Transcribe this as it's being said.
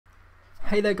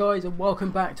Hey there guys, and welcome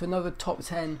back to another top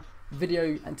 10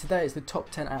 video, and today is the top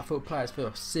 10 outfield players for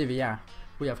Serie A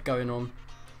we have going on.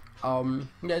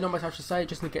 Yeah, not much I should say,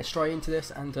 just gonna get straight into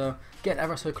this and get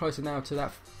ever so closer now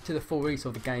to the full release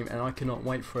of the game, and I cannot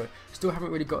wait for it. Still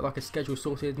haven't really got like a schedule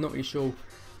sorted, not really sure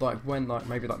like when, like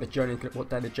maybe like the journey, what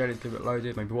day the journey is gonna be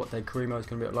uploaded, maybe what day Karimo is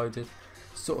gonna be uploaded,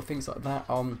 sort of things like that.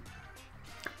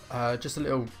 Just a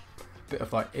little bit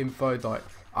of like info, like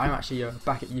I'm actually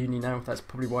back at uni now. That's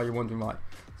probably why you're wondering like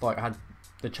I had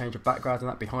the change of background and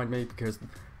that behind me, because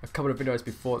a couple of videos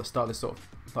before the start of this sort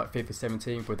of like FIFA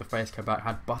 17 with the face cam back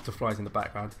had butterflies in the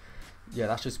background. Yeah,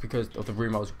 that's just because of the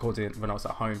room I was recording it when I was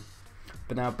at home.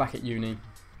 But now back at uni,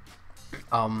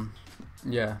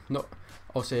 yeah, not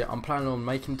obviously I'm planning on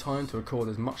making time to record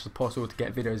as much as possible to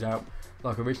get videos out.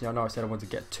 Like originally, I know I said I wanted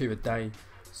to get 2 a day,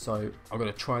 so I'm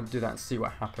gonna try and do that and see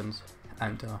what happens.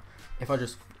 And if I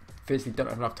just physically don't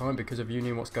have enough time because of uni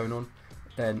and what's going on,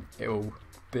 then it will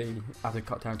be have to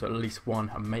cut down to at least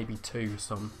 1 and maybe 2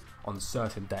 some on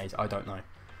certain days. I don't know,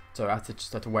 so I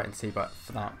just have to wait and see for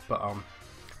that. But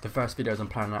the first videos I'm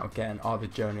planning out getting are the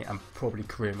journey and probably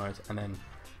career mode, and then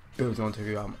building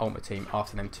onto Ultimate Team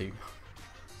after them 2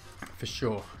 for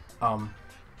sure.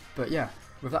 But yeah,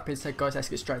 with that being said guys, let's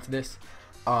get straight into this.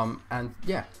 And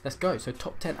yeah, let's go. So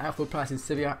top 10 outfield players in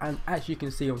Serie A, and as you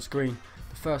can see on screen,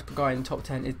 the first guy in the top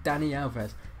 10 is Dani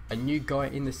Alves, a new guy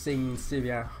in the scene in Serie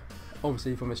A,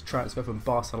 obviously from his transfer from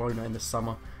Barcelona in the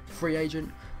summer. Free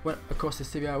agent, went across to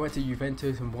Serie A, went to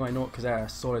Juventus, and why not, because they're a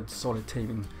solid team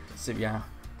in Serie A.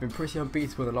 Been pretty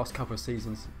unbeatable the last couple of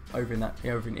seasons over in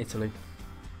Italy.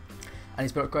 And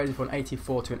he's been upgraded from an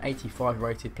 84 to an 85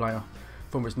 rated player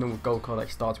from his normal gold card that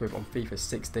he started with on FIFA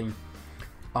 16.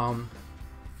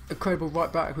 Incredible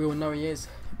right back, we all know he is.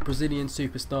 Brazilian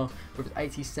superstar with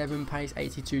 87 pace,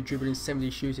 82 dribbling, 70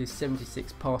 shooting,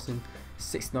 76 passing,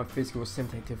 69 physical,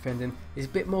 78 defending. He's a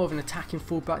bit more of an attacking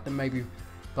fullback than maybe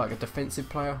like a defensive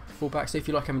player fullback. So if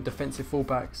you like having defensive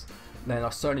fullbacks, then I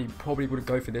certainly probably would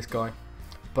go for this guy.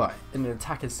 But in an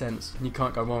attacking sense, you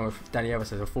can't go wrong with Dani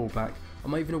Alves as a fullback, or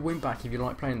maybe even a wing back if you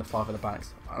like playing the 5 at the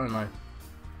backs. I don't know.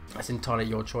 That's entirely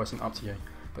your choice and up to you.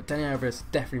 But Dani Alves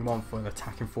definitely one for an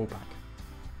attacking fullback.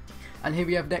 And here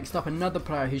we have next up another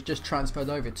player who's just transferred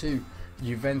over to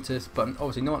Juventus, but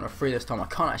obviously not on a free this time. I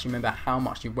can't actually remember how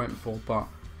much he went for, but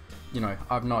you know,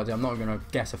 I have no idea. I'm not going to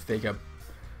guess a figure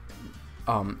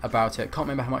about it. Can't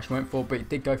remember how much he went for, but he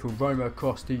did go from Roma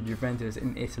across to Juventus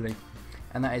in Italy,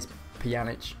 and that is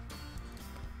Pjanic.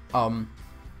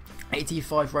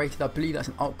 85 rated, I believe that's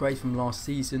an upgrade from last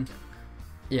season.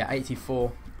 Yeah,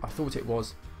 84, I thought it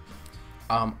was.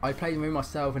 I played him with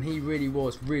myself, and he really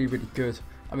was really good.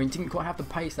 I mean, didn't quite have the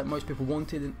pace that most people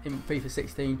wanted in FIFA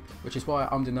 16, which is why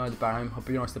I'm denied about him, I'll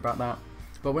be honest about that.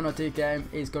 But when I did get him,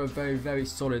 he's got a very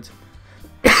solid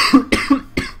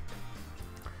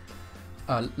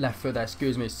left foot there,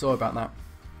 excuse me, sorry about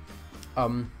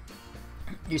that.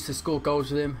 Used to score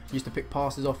goals with him, used to pick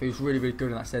passes off. He was really good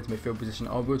in that centre midfield position.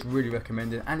 I would really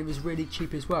recommend it, and it was really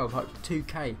cheap as well, like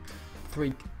 2k,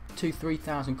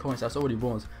 3,000 coins, that's all he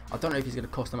was. I don't know if he's going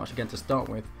to cost that much again to start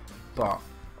with, but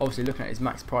obviously looking at his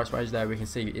max price range there, we can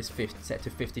see it's set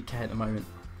to 50k at the moment,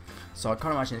 so I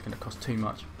can't imagine it's going to cost too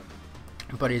much.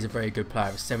 But he's a very good player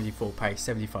with 74 pace,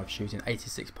 75 shooting,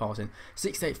 86 passing,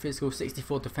 68 physical,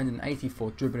 64 defending,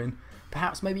 84 dribbling.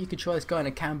 Perhaps maybe you could try this guy in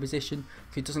a cam position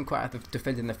if he doesn't quite have the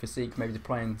defending the physique, maybe to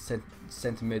play in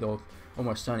centre mid or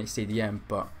almost certainly CDM.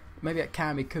 But maybe at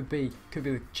cam he could be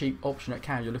the cheap option at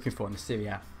cam you're looking for in the Serie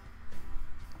A.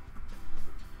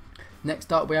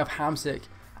 Next up we have Hamsik,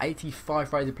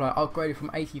 85 rated player, upgraded from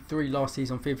 83 last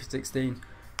season on FIFA 16,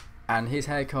 and his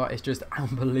haircut is just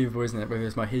unbelievable, isn't it, with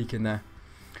his Mohican there.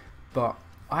 But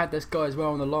I had this guy as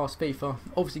well on the last FIFA,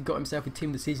 obviously got himself a team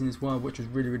of the season as well, which was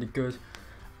really good.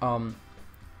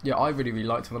 Yeah, I really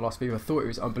liked him on the last FIFA. I thought it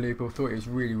was unbelievable, thought it was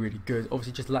really good.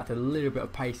 Obviously just lacked a little bit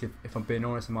of pace if I'm being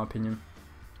honest in my opinion.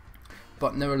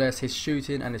 But nevertheless, his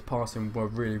shooting and his passing were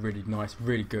really nice,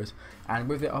 really good. And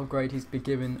with the upgrade he's been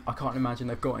given, I can't imagine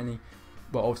they've got any.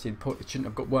 Well, obviously it shouldn't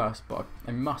have got worse, but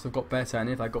they must have got better, and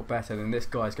if they got better, then this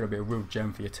guy is going to be a real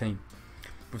gem for your team.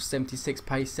 With 76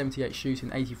 pace, 78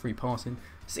 shooting, 83 passing,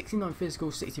 69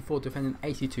 physical, 64 defending,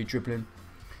 82 dribbling.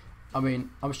 I mean,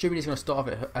 I'm assuming he's going to start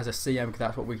off as a CM because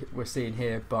that's what we're seeing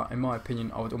here, but in my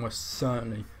opinion, I would almost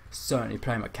certainly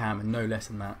play him at cam and no less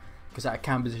than that. Because at a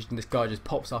cam position, this guy just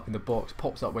pops up in the box,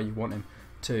 pops up where you want him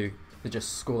to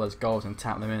just score those goals and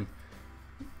tap them in.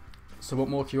 So what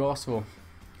more can you ask for?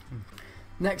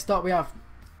 Next up we have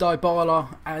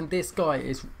Dybala, and this guy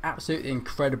is absolutely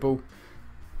incredible.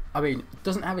 I mean,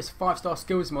 doesn't have his 5-star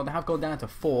skills mod. They have gone down to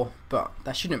 4, but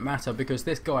that shouldn't matter because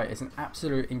this guy is an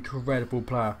absolute incredible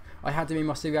player. I had him in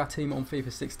my Serie A team on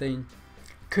FIFA 16.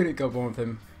 Couldn't go wrong with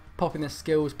him. Popping the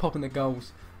skills, popping the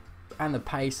goals, and the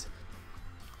pace.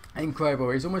 Incredible.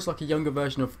 He's almost like a younger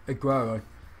version of Aguero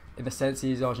in the sense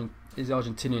he's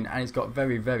Argentinian, and he's got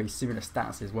very, very similar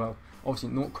stats as well. Obviously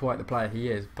not quite the player he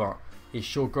is, but he's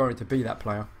sure growing to be that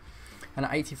player. And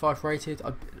at 85 rated,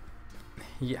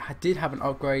 he did have an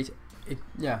upgrade.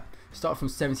 Started from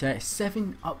 78,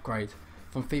 7 upgrade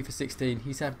from FIFA 16.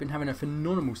 He's been having a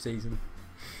phenomenal season.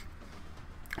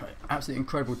 Absolutely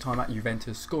incredible time at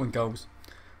Juventus, scoring goals.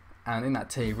 And in that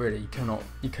team, really,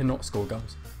 you cannot score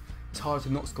goals. It's hard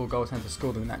to not score goals and to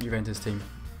score them in that Juventus team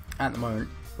at the moment.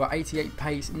 But 88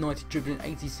 pace, 90 dribbling,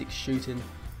 86 shooting.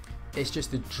 It's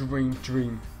just a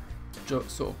dream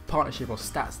sort of partnership or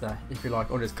stats there, if you like,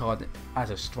 on his card as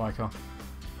a striker.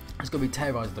 It's going to be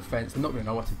terrorising defence. They're not going to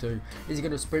know what to do. Is he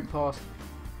going to sprint pass?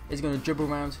 Is he going to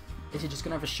dribble around? Is he just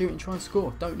going to have a shoot and try and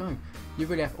score? Don't know. You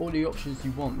really have all the options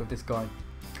you want with this guy.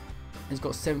 He's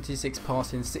got 76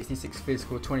 passing, 66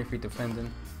 physical, 23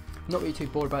 defending. Not really too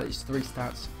bored about these 3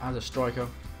 stats as a striker,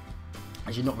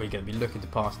 as you're not really going to be looking to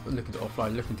pass, looking to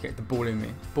offload, looking to get the ball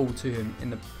to him in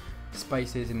the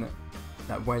spaces in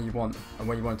that way you want and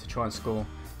where you want to try and score.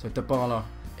 So Dybala,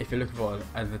 if you're looking for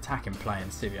an attacking player in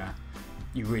Serie A,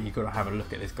 you really got to have a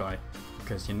look at this guy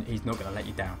because he's not going to let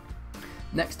you down.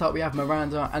 Next up we have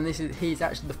Miranda, and he's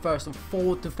actually the first of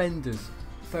 4 defenders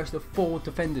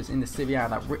in the Serie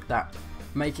A that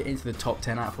make it into the top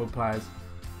 10 Outfield players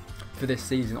for this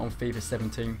season on FIFA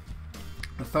 17.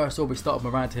 The first of all, we start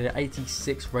with Miranda here,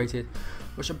 86 rated,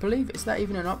 which I believe, is that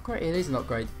even an upgrade? It is an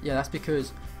upgrade. Yeah, that's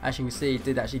because, as you can see, he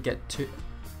did actually get 2.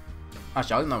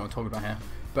 Actually, I don't know what I'm talking about here,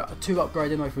 but 2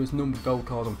 upgrade anyway for his normal gold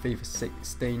card on FIFA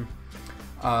 16.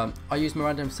 I used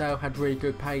Miranda himself, had really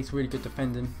good pace, really good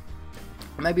defending.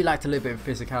 Maybe lacked a little bit of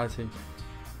physicality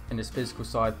in his physical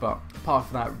side, but apart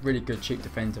from that, really good cheap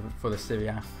defender for the Serie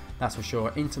A, that's for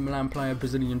sure. Inter Milan player,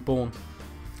 Brazilian born,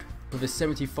 with a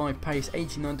 75 pace,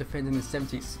 89 defending and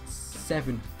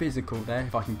 77 physical there,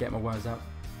 if I can get my words out.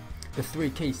 The 3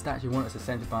 key stats you want as a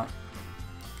centre back,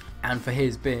 and for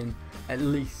his being at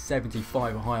least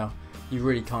 75 or higher, you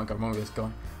really can't go wrong with this guy.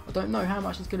 I don't know how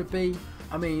much it's going to be.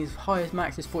 I mean, his highest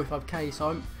max is 45k,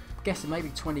 so I'm guessing maybe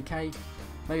 20k,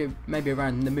 maybe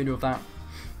around in the middle of that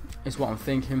is what I'm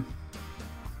thinking.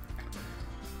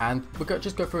 And we'll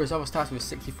just go through his other stats with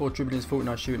 64 dribbling,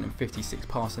 49 shooting and 56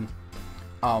 passing.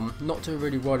 Not too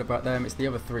really worried about them. It's the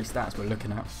other 3 stats we're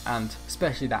looking at, and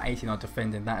especially that 89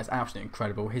 defending. That is absolutely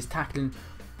incredible. His tackling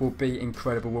will be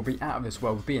incredible, will be out of this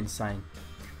world, will be insane.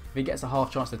 If he gets a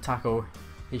half chance to tackle,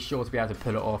 he's sure to be able to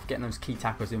pull it off, getting those key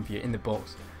tackles in for you in the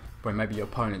box when maybe your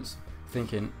opponent's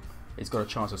thinking he's got a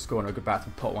chance of scoring or about to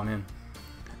put one in.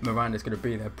 Miranda's going to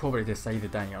be there probably to save the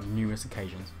day on numerous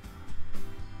occasions.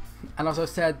 And as I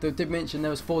said, I did mention there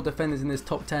was 4 defenders in this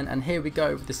top 10, and here we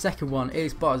go. The second one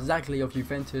is Barzagli of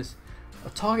Juventus.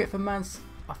 A target for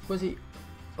was he?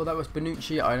 Oh, that was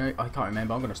Bonucci. I can't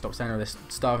remember. I'm going to stop saying all this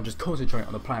stuff and just concentrate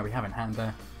on the player we have in hand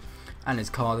there and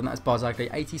his card, and that's Barzagli,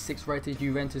 86 rated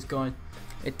Juventus guy,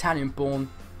 Italian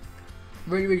born.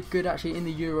 Really good actually in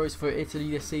the Euros for Italy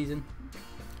this season.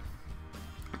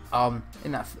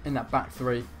 In that back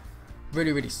 3,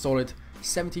 really solid.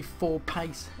 74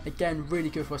 pace, again really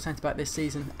good for a centre back this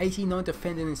season. 89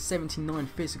 defending and 79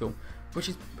 physical, which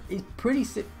is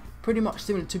pretty much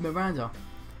similar to Miranda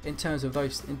in terms of the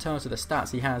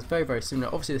stats he has. Very similar.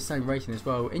 Obviously the same rating as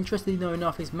well. Interestingly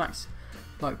enough, his max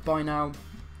buy now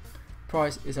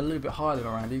price is a little bit higher than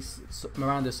Miranda's. So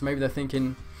maybe they're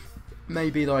thinking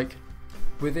maybe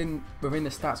within the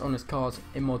stats on his cards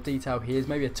in more detail, he is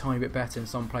maybe a tiny bit better in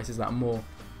some places that are more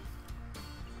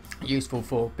useful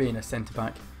for being a centre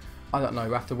back. I don't know,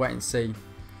 we'll have to wait and see.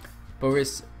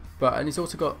 And he's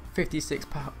also got 56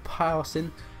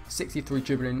 passing, 63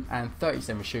 dribbling and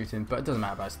 37 shooting, but it doesn't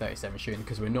matter about his 37 shooting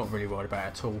because we're not really worried about it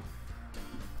at all.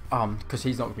 Because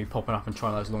he's not going to be popping up and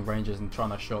trying those long ranges and trying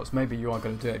those shots. Maybe you are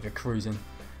going to do it if you're cruising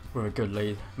with a good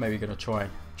lead. Maybe you're going to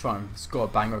try and score a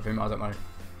banger with him, I don't know.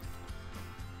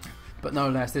 But no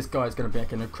less, this guy is going to be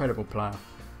like an incredible player,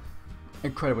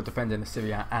 incredible defender in the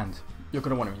Serie A, and you're going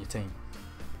to want him in your team.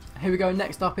 Here we go,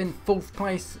 next up in 4th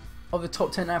place of the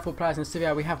top 10 Outfield players in Serie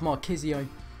A, we have Marchisio,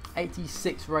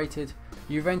 86 rated,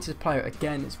 Juventus player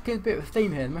again. It's getting a bit of a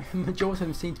theme here, the majority of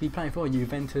them seem to be playing for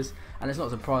Juventus, and it's not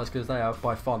a surprise because they are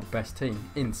by far the best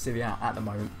team in Serie A at the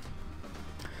moment.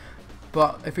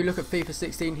 But if we look at FIFA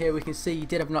 16 here, we can see he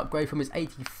did have an upgrade from his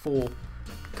 84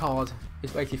 card,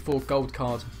 his 84 gold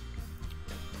card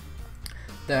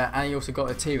there, and he also got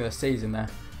a team of the season there.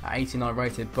 at 89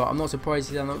 rated, but I'm not surprised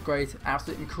he's an upgrade.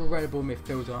 Absolutely incredible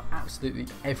midfielder, absolutely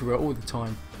everywhere all the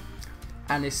time,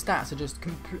 and his stats are just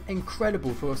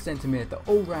incredible for a centre mid. They're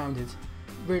all rounded,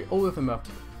 really, all of them are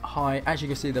high. As you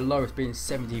can see, the lowest being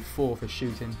 74 for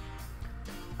shooting.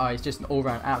 He's just an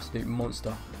all-round absolute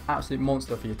monster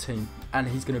for your team, and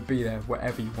he's going to be there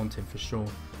wherever you want him for sure.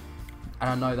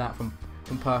 And I know that from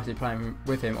personally playing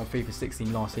with him on FIFA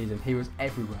 16 last season. He was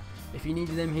everywhere. If you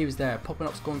needed him, he was there, popping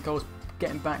up, scoring goals,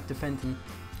 getting back, defending,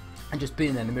 and just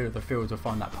being there in the middle of the field to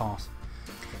find that pass.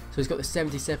 So he's got the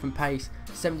 77 pace,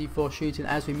 74 shooting,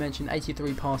 as we mentioned,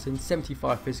 83 passing,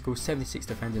 75 physical, 76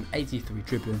 defending, 83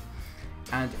 dribbling.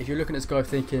 And if you're looking at this guy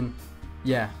thinking,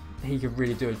 yeah, he could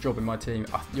really do a job in my team,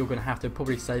 you're going to have to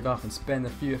probably save up and spend a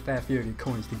fair few of your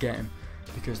coins to get him,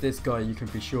 because this guy, you can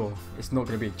be sure, it's not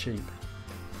going to be cheap.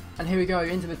 And here we go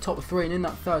into the top 3, and in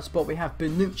that third spot we have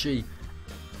Bonucci,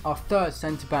 our third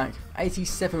centre back,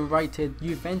 87 rated,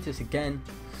 Juventus again,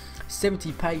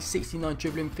 70 pace, 69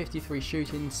 dribbling, 53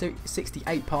 shooting,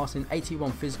 68 passing,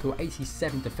 81 physical,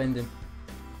 87 defending.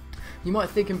 You might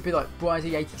think it'd be like, why is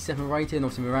he 87 rated? And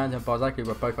obviously Miranda and Barzagli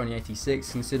were both only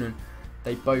 86, considering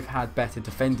they both had better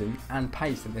defending and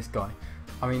pace than this guy.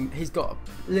 I mean, he's got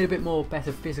a little bit more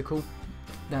better physical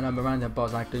than Miranda and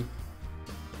Barzagli,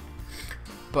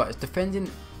 but his defending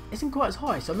isn't quite as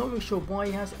high, so I'm not really sure why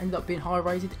he has ended up being high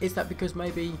rated. Is that because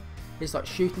maybe his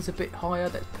shooting's a bit higher,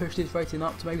 that's pushed his rating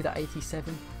up to maybe that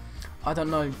 87? I don't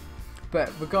know,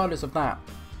 but regardless of that,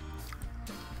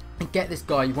 and get this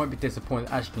guy, you won't be disappointed.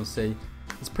 As you can see,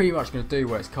 he's pretty much going to do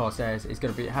what his card says. He's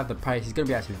going to have the pace, he's going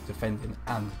to be actually defending,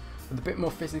 and with a bit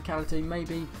more physicality,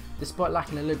 maybe, despite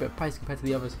lacking a little bit of pace compared to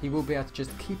the others, he will be able to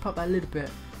just keep up that little bit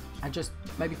and just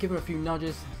maybe give him a few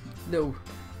nudges, little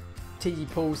teasy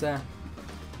pulls there,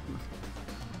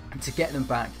 to get them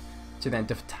back, to then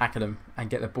tackle them and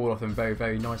get the ball off them very,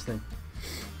 very nicely.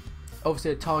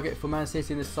 Obviously a target for Man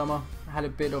City in the summer, had a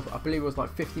bit of, I believe it was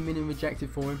like 50 million rejected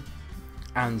for him,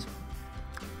 and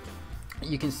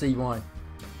you can see why,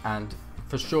 and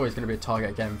for sure he's going to be a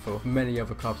target again for many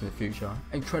other clubs in the future.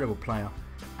 Incredible player.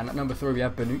 And at number 3 we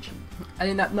have Bonucci, and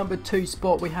in that number 2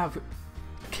 spot we have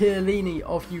Chiellini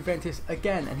of Juventus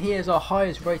again, and he is our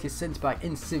highest rated centre back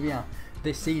in Serie A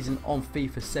this season on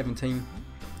FIFA 17.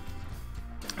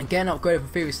 Again, upgraded from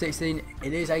FIFA 16.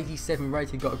 It is 87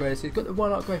 rated, got upgraded, so he's got the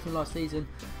one upgrade from last season.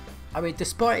 I mean,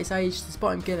 despite his age,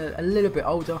 despite him getting a little bit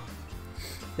older,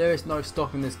 there is no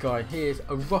stopping this guy. He is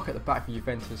a rock at the back for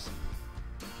Juventus.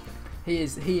 He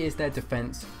is their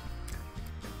defence,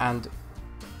 and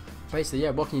basically,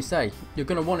 yeah, what can you say? You're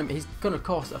going to want him. He's going to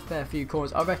cost a fair few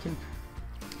coins. I reckon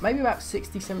maybe about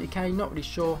 60, 70k, not really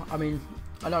sure. I mean,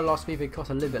 I know last FIFA it cost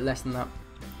a little bit less than that,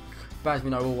 but as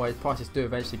we know always, prices do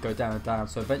eventually go down and down,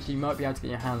 so eventually you might be able to get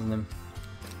your hands on them,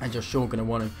 and you're sure going to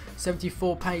want him.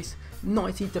 74 pace,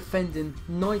 90 defending,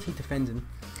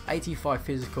 85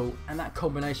 physical, and that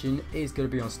combination is going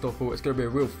to be unstoppable. It's going to be a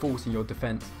real force in your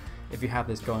defence if you have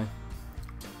this guy.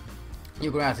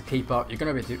 You're going to have to keep up, you're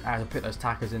going to be able to put those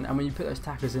tackles in, and when you put those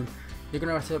tackles in, you're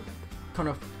going to have to kind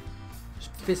of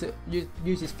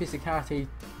use his physicality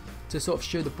to sort of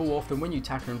shoo the ball off them when you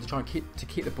tackle him, to try and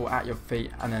keep the ball at your feet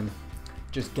and then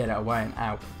just get it away and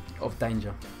out of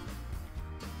danger.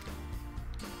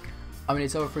 I mean,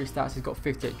 his other 3 stats, he's got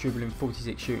 58 dribbling,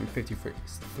 46 shooting,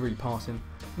 53 passing.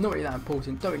 Not really that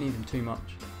important, don't need them too much,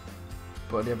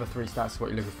 but the other 3 stats is what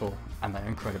you're looking for, and they're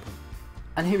incredible.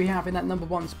 And here we have, in that number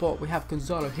 1 spot, we have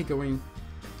Gonzalo Higuain.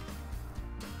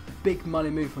 Big money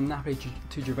move from Napoli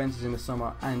to Juventus in the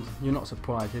summer, and you're not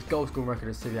surprised. His goal scoring record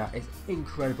at Serie A is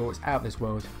incredible, it's out of this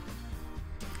world.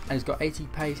 And he's got 80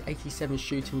 pace, 87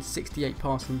 shooting, 68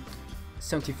 passing,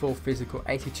 74 physical,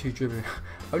 82 dribbling,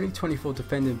 only 24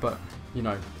 defending, but you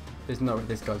know, there's no way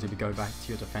this guy's going to be going back to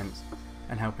your defence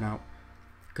and helping out,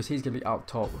 because he's going to be up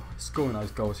top, scoring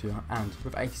those goals here, and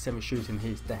with 87 shooting,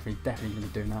 he's definitely going to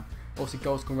be doing that. Also,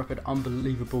 goal scoring record,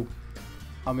 unbelievable.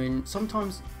 I mean,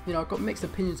 sometimes, you know, I've got mixed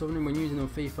opinions on him when using him on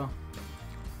FIFA.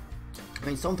 I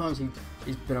mean, sometimes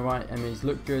he's been alright, and he's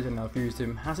looked good, and I've used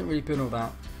him, hasn't really been all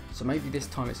that. So maybe this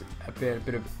time it's it's going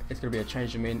to be a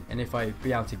change in me, and if I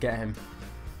be able to get him,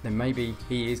 then maybe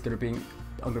he is going to be,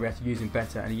 I'm going to be able to use him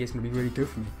better, and he is going to be really good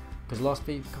for me. Because the last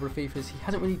couple of FIFAs, he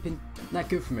hasn't really been that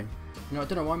good for me. You know, I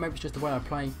don't know why, maybe it's just the way I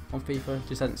play on FIFA,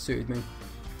 just hasn't suited me.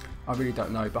 I really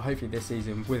don't know, but hopefully this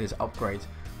season, with his upgrade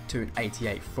to an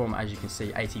 88 from, as you can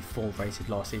see, 84 rated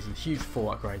last season, huge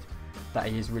 4 upgrade, that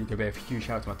he is really going to be a huge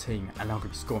shout out to my team, and I'm going to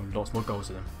be scoring lots more goals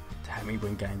than them to help me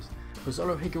win games.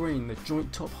 Gonzalo Higuain, the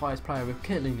joint top highest player with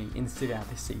Chiellini in Serie A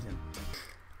this season.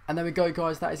 And there we go,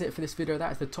 guys, that is it for this video.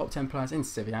 That is the top 10 players in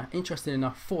Serie A. Interesting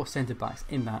enough, 4 centre backs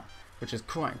in that, which is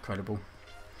quite incredible.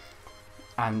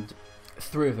 and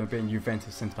 3 of them being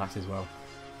Juventus centre backs as well.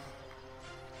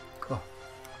 Oh,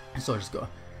 so I just got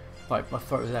like my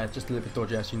throat there, just a little bit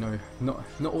dodgy, as you know. Not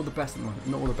all the best at the moment,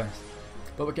 not all the best.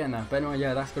 But we're getting there. But anyway,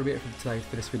 yeah, that's gonna be it for today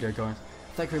for this video, guys.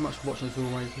 Thank you very much for watching as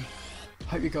always.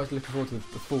 Hope you guys are looking forward to the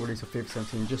full release of FIFA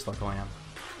 17 just like I am.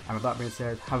 And with that being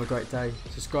said, have a great day,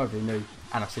 subscribe if you're new,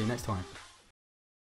 and I'll see you next time.